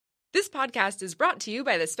This podcast is brought to you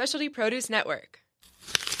by the Specialty Produce Network.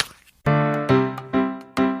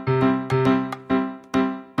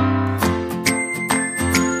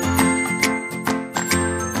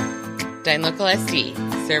 Dine Local SD,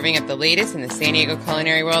 serving up the latest in the San Diego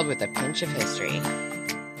culinary world with a pinch of history.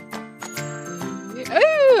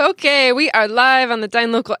 Oh, okay. We are live on the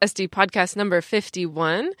Dine Local SD podcast number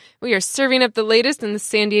 51. We are serving up the latest in the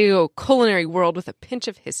San Diego culinary world with a pinch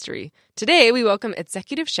of history. Today, we welcome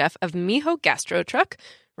executive chef of Miho Gastro Truck,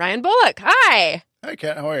 Ryan Bullock. Hi. Hi,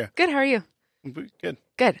 Kat. How are you? Good. How are you? Good.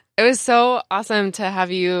 Good. It was so awesome to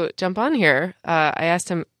have you jump on here. I asked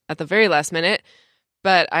him at the very last minute,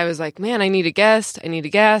 but I was like, man, I need a guest. And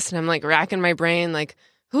I'm like racking my brain, like,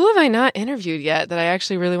 who have I not interviewed yet that I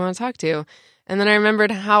actually really want to talk to? And then I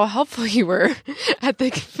remembered how helpful you were at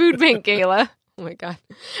the Food Bank Gala. Oh, my God.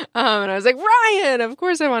 And I was like, Ryan, of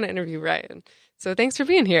course I want to interview Ryan. So thanks for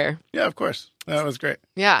being here. Yeah, of course. That was great.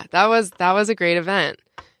 Yeah, that was a great event.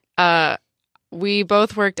 We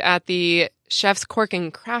both worked at the Chef's Cork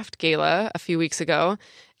and Craft Gala a few weeks ago.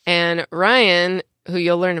 And Ryan, who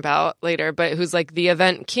you'll learn about later, but who's like the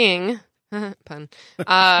event king, pun,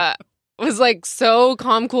 was like so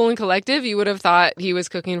calm, cool, and collective. You would have thought he was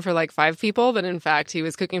cooking for like 5 people, but in fact, he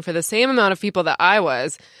was cooking for the same amount of people that I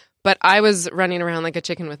was. But I was running around like a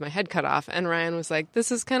chicken with my head cut off. And Ryan was like,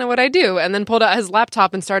 this is kind of what I do. And then pulled out his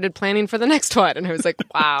laptop and started planning for the next one. And I was like,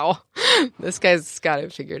 wow, this guy's got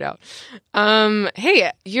it figured out.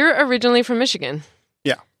 Hey, you're originally from Michigan.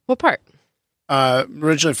 Yeah. What part?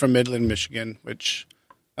 Originally from Midland, Michigan, which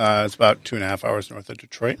is about 2.5 hours north of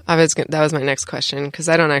Detroit. That was my next question because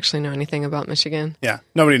I don't actually know anything about Michigan. Yeah.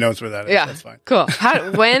 Nobody knows where that is. Yeah. That's fine. Cool.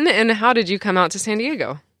 When and how did you come out to San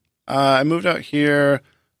Diego? I moved out here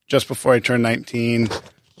just before I turned 19.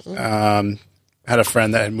 Had a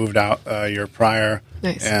friend that had moved out a year prior.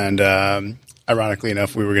 Nice. And ironically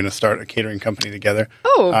enough, we were going to start a catering company together.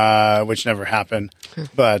 Oh. Which never happened.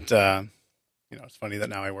 But, it's funny that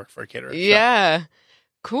now I work for a caterer. Yeah. So.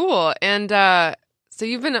 Cool. And so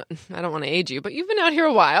you've been, I don't want to age you, but you've been out here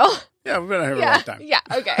a while. Yeah, we've been out here a long time. Yeah.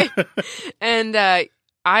 Okay. And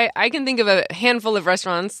I can think of a handful of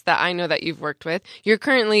restaurants that I know that you've worked with. You're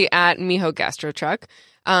currently at Miho Gastro Truck.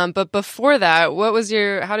 But before that,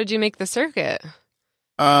 how did you make the circuit?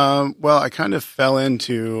 Well, I kind of fell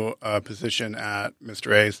into a position at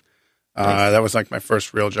Mr. A's. Nice. That was like my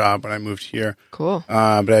first real job when I moved here. Cool.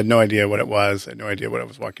 But I had no idea what it was. I had no idea what I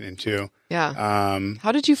was walking into. Yeah.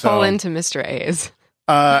 How did you fall into Mr. A's?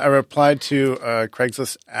 I replied to a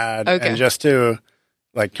Craigslist ad, and just to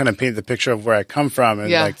like kind of paint the picture of where I come from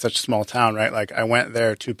in like such a small town, right? Like I went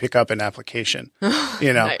there to pick up an application,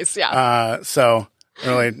 Nice. Yeah. So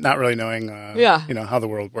really not really knowing, how the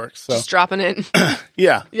world works. So just dropping it.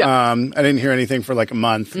 Yeah. I didn't hear anything for like a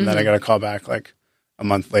month, and then I got a call back like a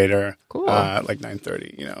month later. Cool. Like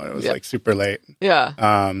 9:30. It was like super late. Yeah.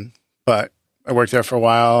 But I worked there for a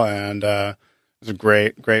while, and it was a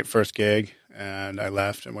great first gig. And I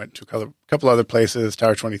left and went to a couple other places,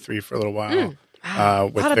 Tower 23 for a little while.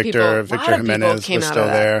 With Victor Jimenez was still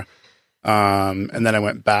there. And then I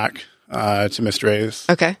went back to Mr. A's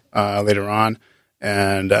later on.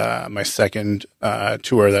 And my second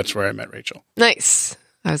tour, that's where I met Rachel. Nice.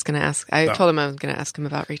 I was going to ask. I told him I was going to ask him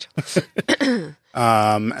about Rachel.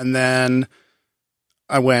 And then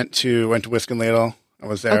I went to Whisk and Ladle. I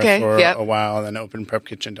was there for a while, then opened Prep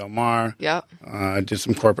Kitchen Del Mar. Yeah. Did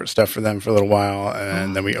some corporate stuff for them for a little while,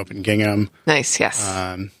 and then we opened Gingham. Nice, yes.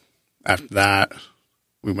 After that,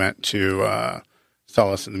 we went to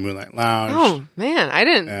Solace in the Moonlight Lounge. Oh, man, I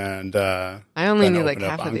didn't. And I only knew like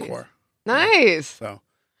half of these. Nice. So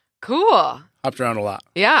cool. Hopped around a lot.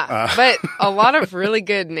 Yeah, but a lot of really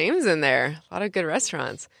good names in there. A lot of good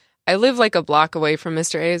restaurants. I live like a block away from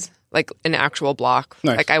Mr. A's, like an actual block.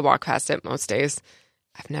 Nice. Like I walk past it most days.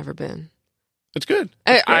 I've never been. It's good.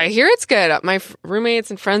 I hear it's good. My roommates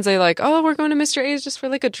and friends, they like, oh, we're going to Mr. A's just for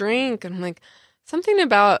like a drink. And I'm like, something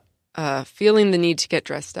about feeling the need to get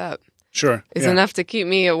dressed up. Sure. Is enough to keep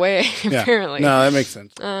me away, apparently. No, that makes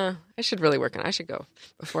sense. I should really work on it. I should go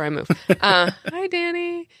before I move. Hi,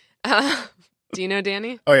 Danny. Do you know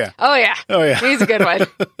Danny? Oh, yeah. Oh, yeah. Oh, yeah. He's a good one.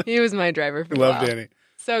 He was my driver for a while. Love Danny.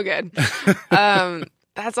 So good.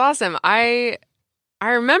 That's awesome. I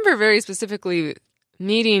remember very specifically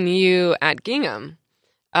meeting you at Gingham.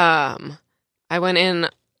 I went in,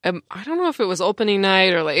 I don't know if it was opening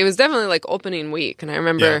night or like, it was definitely like opening week. And I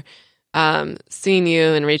remember seeing you,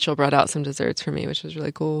 and Rachel brought out some desserts for me, which was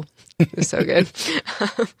really cool. It was so good.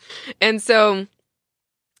 And so,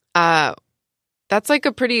 that's like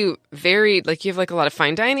a pretty varied, like you have like a lot of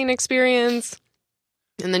fine dining experience,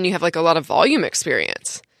 and then you have like a lot of volume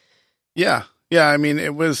experience. Yeah. Yeah, I mean,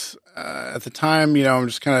 it was at the time, I'm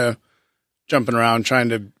just kind of jumping around trying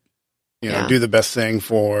to, do the best thing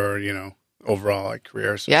for, overall like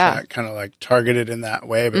career. So it's not kind of like targeted in that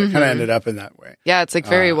way, but it kind of ended up in that way. Yeah, it's like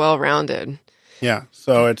very well-rounded. Yeah,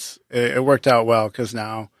 so it worked out well because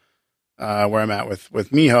now where I'm at with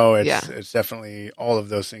Miho, it's definitely all of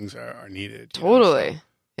those things are needed. Totally.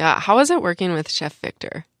 Yeah. How was it working with Chef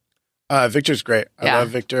Victor? Victor's great. I love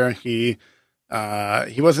Victor. He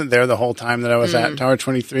wasn't there the whole time that I was at Tower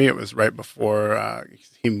 23. It was right before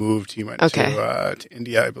he moved. He went to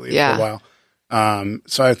India, I believe, for a while.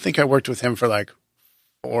 So I think I worked with him for like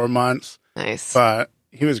 4 months. Nice. But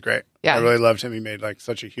he was great. Yeah. I really loved him. He made like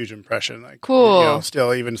such a huge impression. Like, cool.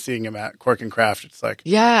 Still even seeing him at Cork and Craft, it's like,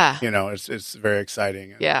 it's very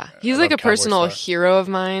exciting. And, he's like a personal hero of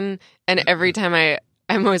mine. And every time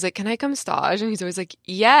I'm always like, can I come stage? And he's always like,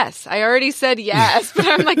 yes. I already said yes, but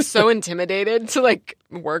I'm like so intimidated to like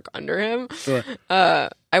work under him. Sure. I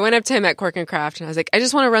went up to him at Cork and Craft and I was like, I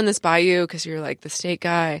just want to run this by you because you're like the steak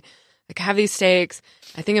guy. Like, I have these steaks.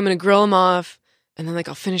 I think I'm going to grill them off and then like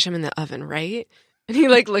I'll finish them in the oven, right? And he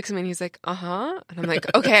like looks at me and he's like, uh-huh. And I'm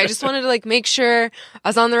like, okay, I just wanted to like make sure I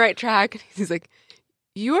was on the right track. And he's like,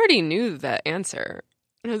 you already knew that answer.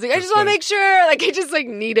 And I was like, I just want to make sure. Like, I just like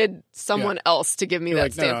needed someone else to give me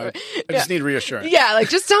that stamp. No, I just need reassurance. Yeah, like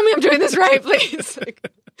just tell me I'm doing this right, please. Like,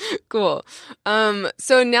 cool.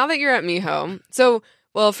 So now that you're at Miho,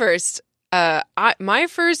 first, my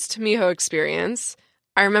first Miho experience,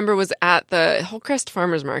 I remember was at the Hillcrest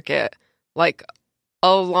Farmers Market, like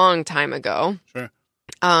a long time ago. Sure.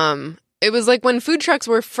 It was like when food trucks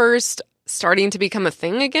were first starting to become a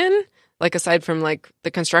thing again, like aside from like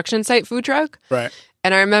the construction site food truck. Right.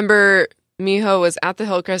 And I remember Miho was at the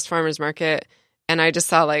Hillcrest Farmers Market and I just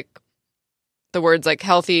saw like the words like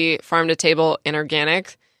healthy, farm to table, and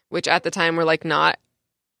organic, which at the time were like not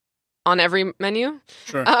on every menu.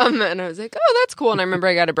 Sure. And I was like, oh, that's cool. And I remember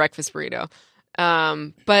I got a breakfast burrito.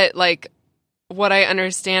 But like what I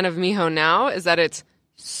understand of Miho now is that it's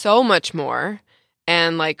so much more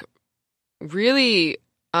and like really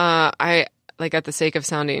I like, at the sake of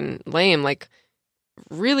sounding lame, like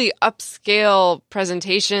really upscale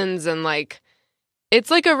presentations and like it's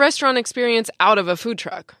like a restaurant experience out of a food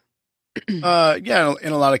truck. In a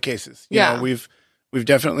lot of cases. You know, we've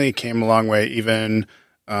definitely came a long way, even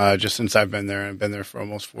just since I've been there, and been there for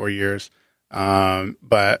almost 4 years.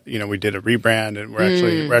 But we did a rebrand, and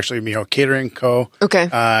we're actually Miho Catering Co.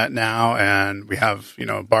 Now, and we have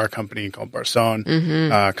a bar company called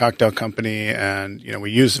Barson, cocktail company, and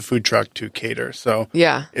we use the food truck to cater. So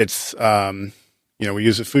it's we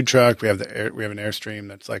use a food truck. We have we have an Airstream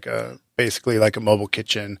that's like basically like a mobile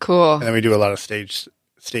kitchen. Cool. And then we do a lot of stage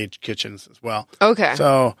kitchens as well. Okay.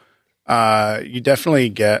 So you definitely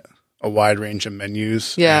get a wide range of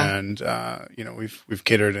menus. Yeah. And we've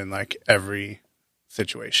catered in like every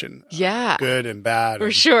situation. Yeah. Good and bad.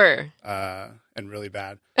 For sure. And really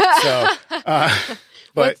bad. So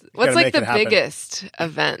but what's like the biggest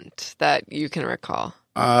event that you can recall?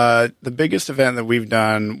 The biggest event that we've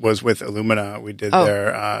done was with Illumina. We did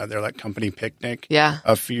their like company picnic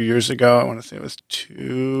a few years ago. I want to say it was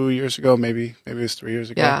 2 years ago, maybe it was 3 years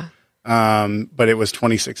ago. Yeah. But it was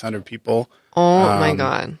 2,600 people. Oh my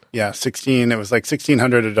God. Yeah, it was like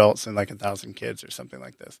 1,600 adults and like 1,000 kids or something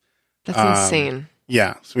like this. That's insane.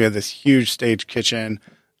 Yeah. So we had this huge stage kitchen.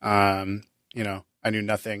 I knew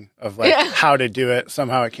nothing of like how to do it.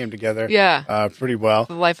 Somehow it came together pretty well.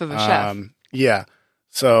 The life of a chef. Yeah.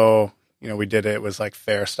 So, we did it. It was like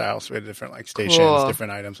fair style. So we had different like stations,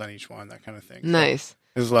 different items on each one, that kind of thing. Nice. So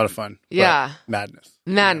it was a lot of fun. Yeah.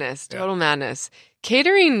 Madness. Total madness.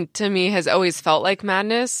 Catering to me has always felt like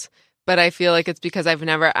madness, but I feel like it's because I've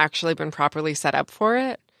never actually been properly set up for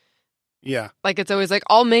it. Yeah. Like it's always like,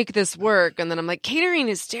 I'll make this work. And then I'm like, catering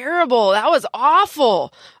is terrible. That was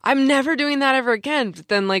awful. I'm never doing that ever again. But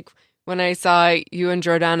then like when I saw you and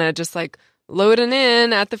Jordana just like loading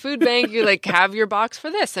in at the food bank, you like have your box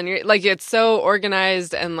for this. And you're like, it's so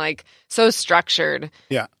organized and like so structured.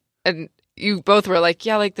 Yeah. And you both were like,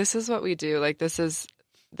 yeah, like this is what we do. Like this is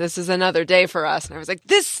another day for us. And I was like,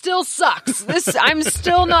 this still sucks. I'm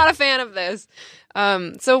still not a fan of this.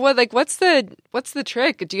 So what's the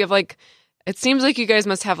trick? Do you have like, it seems like you guys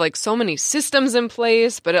must have like so many systems in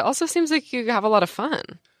place, but it also seems like you have a lot of fun.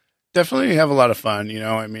 Definitely have a lot of fun.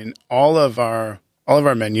 I mean, all of our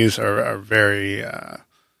menus are very,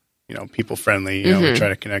 people friendly. We try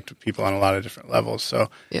to connect with people on a lot of different levels. So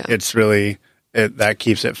it's really, that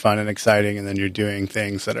keeps it fun and exciting. And then you're doing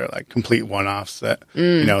things that are like complete one-offs that,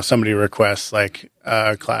 somebody requests like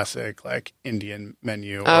a classic like Indian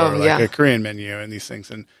menu or a Korean menu and these things.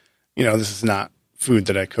 And, this is not food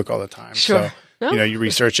that I cook all the time. Sure. So, you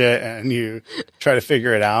research it and you try to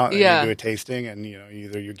figure it out and Yeah. you do a tasting and,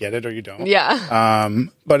 either you get it or you don't. Yeah.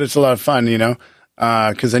 But it's a lot of fun,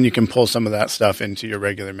 because then you can pull some of that stuff into your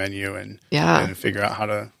regular menu and figure out how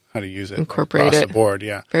to use it. Incorporate across it. the board.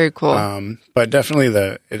 Yeah. Very cool. But definitely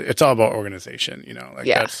it's all about organization,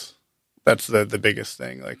 that's the biggest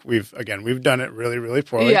thing. Like we've done it really, really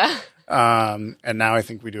poorly. Yeah. And now I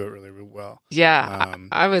think we do it really, really well. Yeah.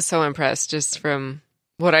 I was so impressed just from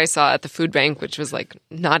what I saw at the food bank, which was like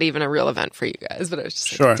not even a real event for you guys, but I was just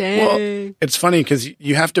Sure. like, dang. Well, it's funny because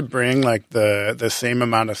you have to bring like the same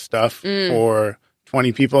amount of stuff for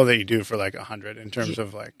 20 people that you do for like 100 in terms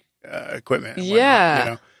of like equipment. And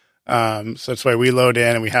whatnot, so that's why we load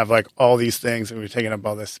in and we have like all these things and we're taking up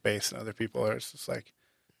all this space and other people are just like,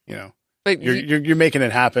 But you're making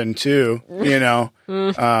it happen too,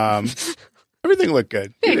 everything looked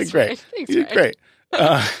good. You did great. Thanks, you did Ryan. great.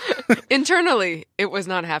 Internally, it was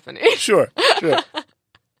not happening. Sure. You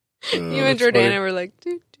and Jordana were like,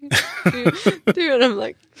 do, and I'm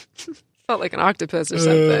like, felt like an octopus or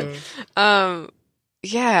something.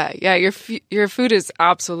 Yeah. Your food is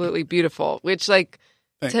absolutely beautiful. Which, like,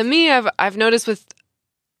 Thanks. to me, I've noticed with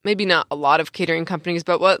maybe not a lot of catering companies,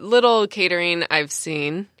 but what little catering I've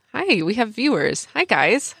seen. Hi, we have viewers. Hi,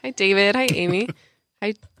 guys. Hi, David. Hi, Amy.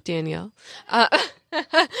 Hi, Danielle.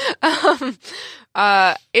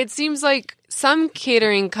 It seems like some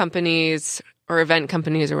catering companies or event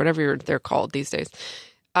companies or whatever they're called these days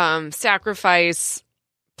sacrifice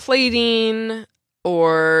plating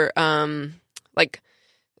or like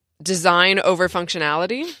design over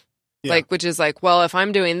functionality. Yeah. Like, which is like, well, if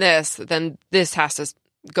I'm doing this, then this has to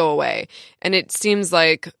go away. And it seems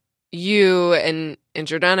like you and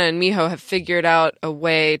Jordana and Miho have figured out a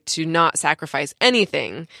way to not sacrifice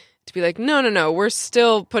anything. To be like, no, we're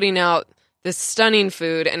still putting out this stunning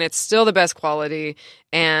food and it's still the best quality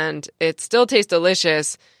and it still tastes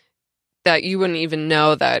delicious that you wouldn't even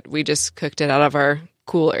know that we just cooked it out of our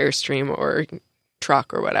cool Airstream or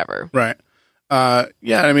truck or whatever. Right. I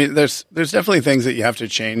mean, there's definitely things that you have to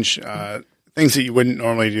change, things that you wouldn't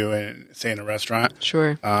normally do in a restaurant.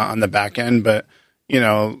 Sure. On the back end, but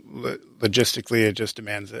logistically, it just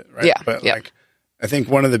demands it, right? Yeah. But like, I think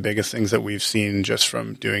one of the biggest things that we've seen just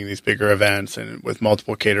from doing these bigger events and with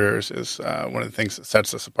multiple caterers is one of the things that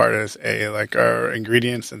sets us apart is like our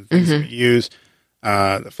ingredients and things that we use,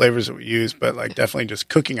 the flavors that we use, but like definitely just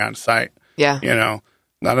cooking on site. Yeah.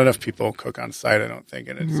 Not enough people cook on site, I don't think.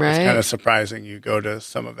 And it's kind of surprising. You go to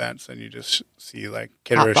some events and you just see like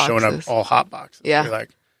caterers showing up all hot boxes. Yeah. You're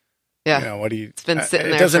like, what do you? It's been sitting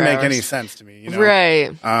there. It doesn't for make hours. any sense to me,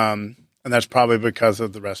 Right. And that's probably because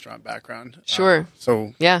of the restaurant background. Sure.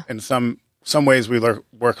 So yeah, in some ways we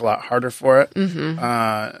work a lot harder for it,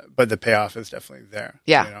 but the payoff is definitely there.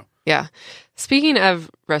 Yeah. Yeah. Speaking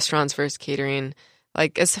of restaurants versus catering,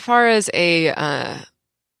 like as far as a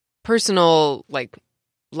personal like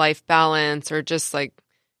life balance or just like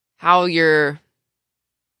how your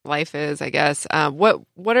life is, I guess,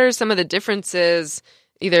 what are some of the differences,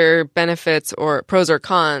 either benefits or pros or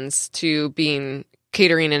cons to being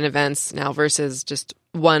catering and events now versus just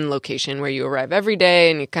one location where you arrive every day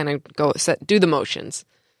and you kind of do the motions?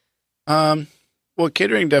 Well,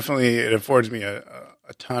 catering definitely, it affords me a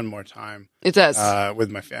ton more time. It does. With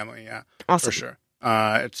my family. Yeah. Awesome. For sure.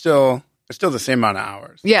 It's still the same amount of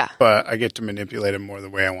hours. Yeah. But I get to manipulate it more the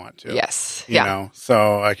way I want to. Yes. You know,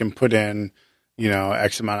 so I can put in,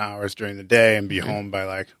 X amount of hours during the day and be home by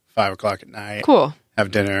like 5:00 at night. Cool.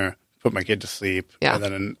 Have dinner, put my kid to sleep. Yeah. And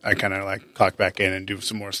then I kind of like clock back in and do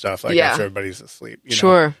some more stuff after everybody's asleep.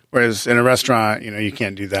 Sure. Whereas in a restaurant, you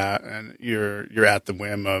can't do that, and you're at the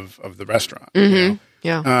whim of the restaurant.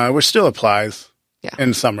 Yeah. Which still applies. Yeah.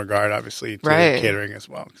 In some regard, obviously, to catering as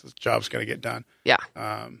well, because the job's got to get done. Yeah.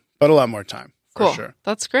 But a lot more time. Cool. For sure.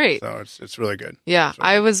 That's great. So it's really good. Yeah.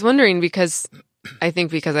 I was wondering because I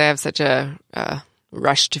have such a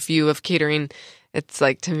rushed view of catering, it's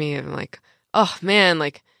like to me, I'm like, oh man,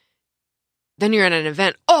 like then you're at an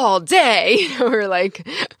event all day, or like,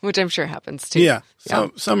 which I'm sure happens too. Yeah.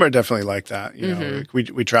 Some are definitely like that.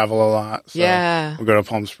 We travel a lot. So we go to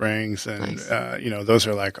Palm Springs, and those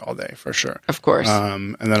are like all day for sure. Of course.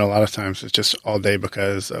 And then a lot of times it's just all day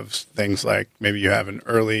because of things like maybe you have an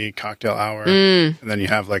early cocktail hour, and then you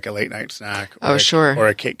have like a late night snack. Or or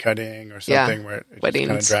a cake cutting or something where it just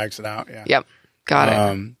kind of drags it out. Yeah. Yep.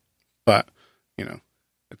 Got it. But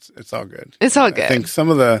it's all good. It's all good. I think some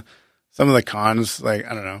of the cons, like,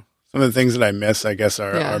 I don't know, some of the things that I miss, I guess,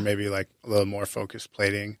 are maybe like a little more focused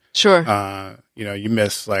plating. Sure. You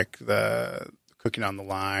miss like the cooking on the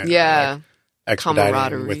line. Yeah. Like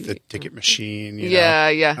expediting with the ticket machine. Yeah.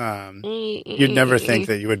 You'd never think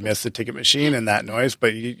that you would miss the ticket machine and that noise,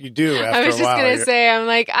 but you do after a while. I was just going to say, I'm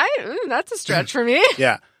like, that's a stretch for me.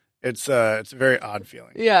 Yeah. It's a very odd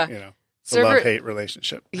feeling. Yeah. It's a love-hate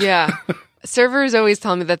relationship. Yeah. Servers always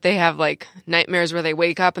tell me that they have like nightmares where they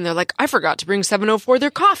wake up and they're like, I forgot to bring 704 their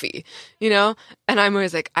coffee, And I'm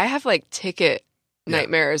always like, I have like ticket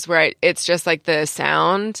nightmares where it's just like the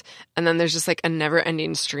sound and then there's just like a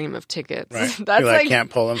never-ending stream of tickets. Right. That's you can't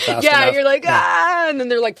pull them fast enough. Yeah, you're like, and then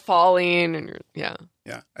they're like falling and Yeah.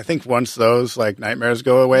 I think once those like nightmares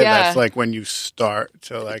go away, that's like when you start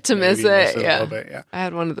to like miss it. A little bit. Yeah. I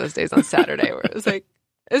had one of those days on Saturday where it was like,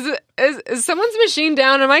 is someone's machine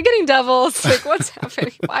down? Am I getting doubles? Like, what's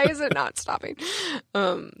happening? Why is it not stopping?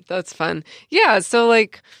 That's fun. Yeah. So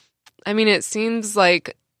like, I mean, it seems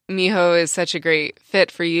like Miho is such a great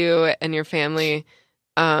fit for you and your family.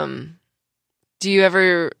 Do you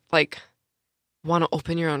ever like want to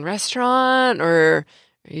open your own restaurant, or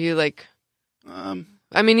are you like?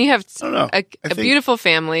 I mean, you have a beautiful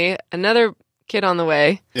family, another kid on the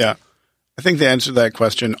way. Yeah. I think the answer to that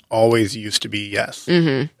question always used to be yes.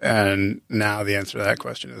 Mm-hmm. And now the answer to that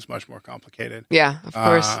question is much more complicated. Yeah, of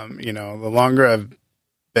course. The longer I've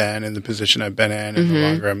been in the position I've been in and the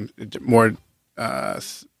longer more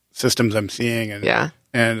systems I'm seeing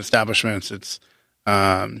and establishments, it's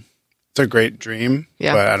a great dream,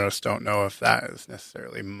 but I just don't know if that is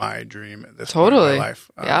necessarily my dream at this point in my life.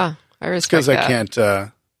 I respect that. Because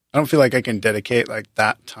I don't feel like I can dedicate like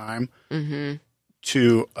that time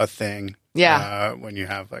to a thing. Yeah. When you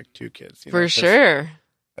have like two kids. For sure.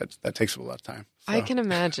 That takes a lot of time. So. I can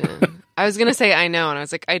imagine. I was going to say I know, and I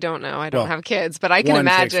was like, I don't know. I don't have kids, but I can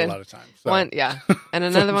imagine. One takes a lot of time. So. One, and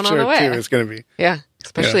another one on the way. Two is going to be. Yeah,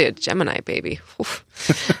 especially a Gemini baby.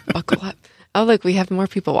 Buckle up. Oh, look, we have more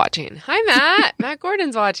people watching. Hi, Matt. Matt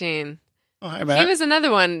Gordon's watching. Oh, hi, Matt. He was another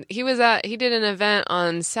one. He did an event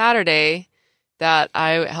on Saturday that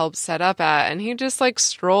I helped set up at, and he just like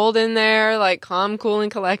strolled in there, like calm, cool,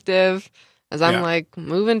 and collective, as I'm like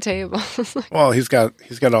moving tables. Well, he's got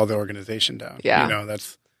all the organization down. Yeah,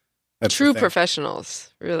 that's true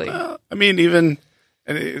professionals, really. I mean,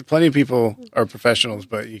 plenty of people are professionals,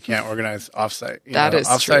 but you can't organize offsite. That is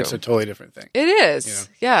true. Offsite's a totally different thing. It is.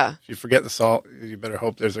 Yeah. If you forget the salt, you better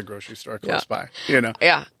hope there's a grocery store close by.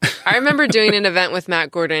 Yeah. I remember doing an event with Matt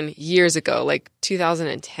Gordon years ago, like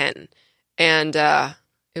 2010. And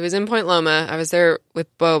it was in Point Loma. I was there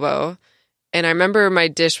with Bobo. And I remember my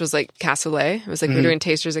dish was like cassoulet. It was like we're doing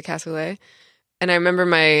tasters of cassoulet. And I remember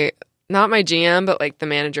not my GM, but like the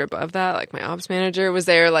manager above that, like my ops manager, was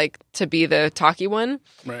there like to be the talkie one.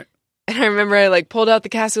 Right. And I remember I like pulled out the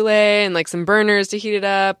cassoulet and like some burners to heat it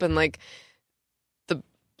up and like the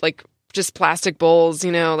like just plastic bowls,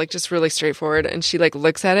 like just really straightforward. And she like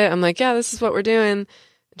looks at it. I'm like, yeah, this is what we're doing.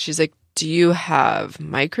 And she's like, do you have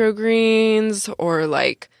microgreens or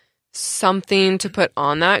like something to put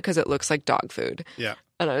on that? Because it looks like dog food. Yeah.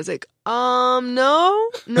 And I was like, no,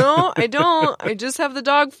 I don't. I just have the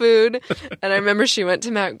dog food. And I remember she went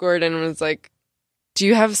to Matt Gordon and was like, do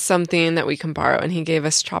you have something that we can borrow? And he gave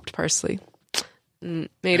us chopped parsley. Made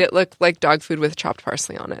it look like dog food with chopped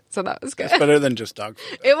parsley on it. So that was good. It's better than just dog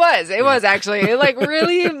food. It was actually. It like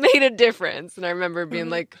really made a difference. And I remember being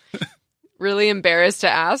like really embarrassed to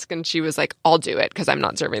ask, and she was like, I'll do it because I'm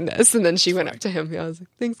not serving this. And then she went up to him. Yeah, I was like,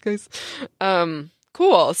 thanks, guys.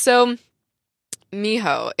 Cool. So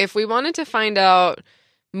Miho, if we wanted to find out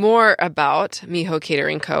more about Miho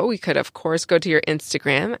Catering Co., we could, of course, go to your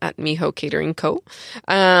Instagram at Miho Catering Co.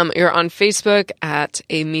 You're on Facebook at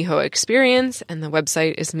A Miho Experience, and the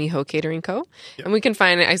website is Miho Catering Co. Yep. And we can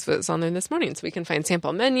find, I was on there this morning, so we can find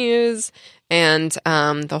sample menus and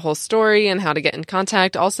the whole story and how to get in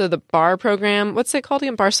contact. Also, the bar program. What's it called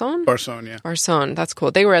again? Barson? Barson, yeah. Barson. That's cool.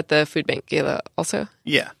 They were at the Food Bank Gala also?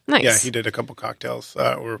 Yeah. Nice. Yeah, he did a couple cocktails,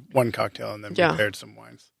 or one cocktail, and then prepared some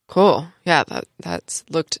wines. Cool. Yeah, that's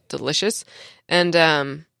looked delicious. And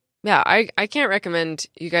I can't recommend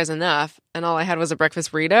you guys enough. And all I had was a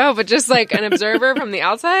breakfast burrito, but just like an observer from the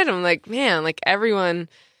outside, I'm like, man, like everyone,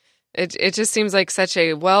 it just seems like such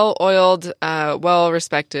a well-oiled,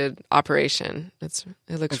 well-respected operation. It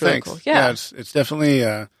looks really cool. Yeah, it's definitely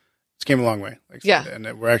it's came a long way. Like I said,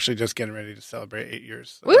 and we're actually just getting ready to celebrate 8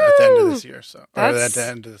 years at the end of this year. Or at the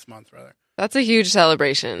end of this month, rather. That's a huge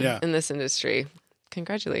celebration in this industry.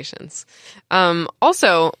 Congratulations.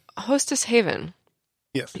 Also, Hostess Haven.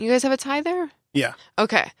 Yes. You guys have a tie there? Yeah.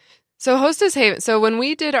 Okay. So Hostess Haven. So when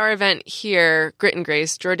we did our event here, Grit and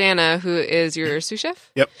Grace, Jordana, who is your sous chef.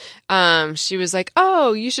 Yep. She was like,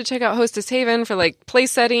 oh, you should check out Hostess Haven for like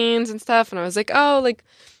place settings and stuff. And I was like, oh, like,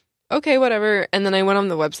 okay, whatever. And then I went on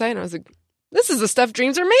the website and I was like, this is the stuff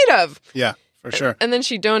dreams are made of. Yeah, for sure. And then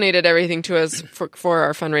she donated everything to us for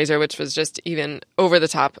our fundraiser, which was just even over the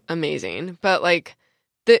top amazing. But like,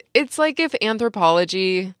 it's like if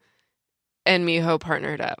Anthropologie and Miho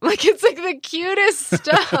partnered up. Like, it's like the cutest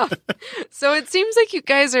stuff. So it seems like you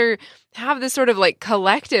guys have this sort of like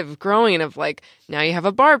collective growing of like, now you have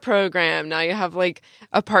a bar program. Now you have like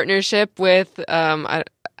a partnership with, a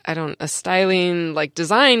styling like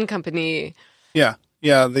design company. Yeah.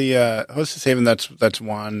 Yeah. The Hostess Haven, that's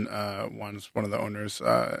Juan. Juan's one of the owners.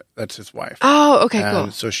 That's his wife. Oh, okay, cool.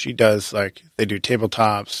 So she does like, they do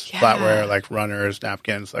tabletops, flatware, like runners,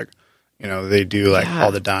 napkins, like, you know, they do like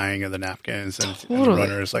all the dyeing of the napkins and the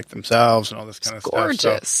runners like themselves and all this kind of gorgeous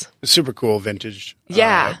stuff. So it's super cool vintage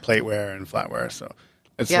plateware and flatware. So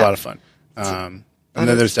it's a lot of fun. And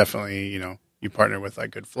then there's definitely, you know, you partner with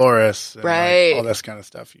like good florists and like, all this kind of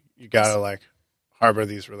stuff. You got to like harbor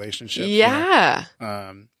these relationships. Yeah.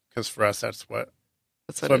 Because for us, that's what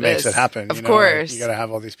makes it happen. Of course. Like, you got to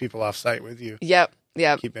have all these people off site with you. Yep.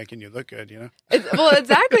 Yeah. Keep making you look good, you know? Well,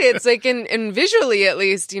 exactly. It's like, in visually at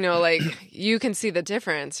least, you know, like you can see the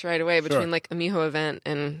difference right away between like a Miho event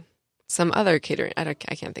and some other catering. I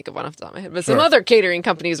can't think of one off the top of my head, but some other catering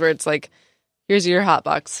companies where it's like, here's your hot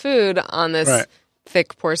box food on this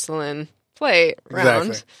thick porcelain plate. Round.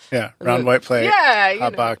 Exactly. Yeah. Round white plate. Yeah.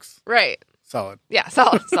 Hot box. Right. Solid. Yeah,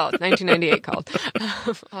 solid. 1998 called.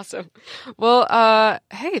 Awesome. Well,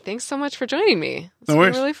 hey, thanks so much for joining me. It's been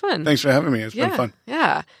really fun. Thanks for having me. It's been fun.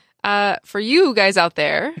 Yeah. For you guys out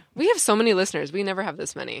there, we have so many listeners. We never have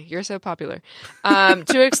this many. You're so popular.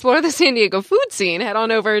 To explore the San Diego food scene, head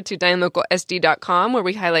on over to dinelocalsd.com where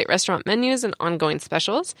we highlight restaurant menus and ongoing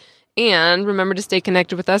specials. And remember to stay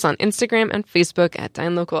connected with us on Instagram and Facebook at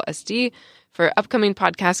DineLocalSD for upcoming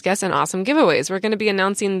podcast guests and awesome giveaways. We're going to be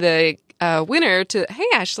announcing the winner to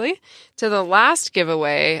the last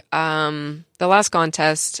giveaway, the last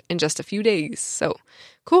contest in just a few days. So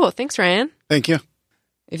cool. Thanks, Ryan. Thank you.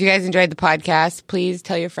 If you guys enjoyed the podcast, please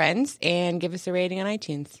tell your friends and give us a rating on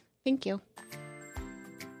iTunes. Thank you.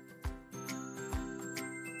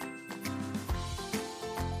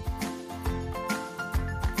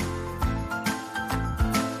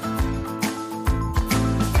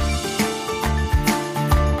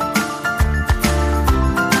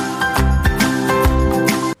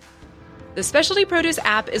 The Specialty Produce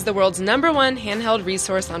app is the world's #1 handheld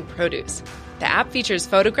resource on produce. The app features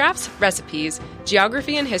photographs, recipes,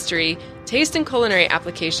 geography and history, taste and culinary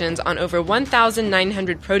applications on over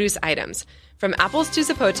 1,900 produce items. From apples to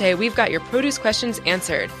zapote, we've got your produce questions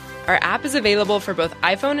answered. Our app is available for both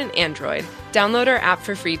iPhone and Android. Download our app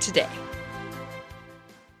for free today.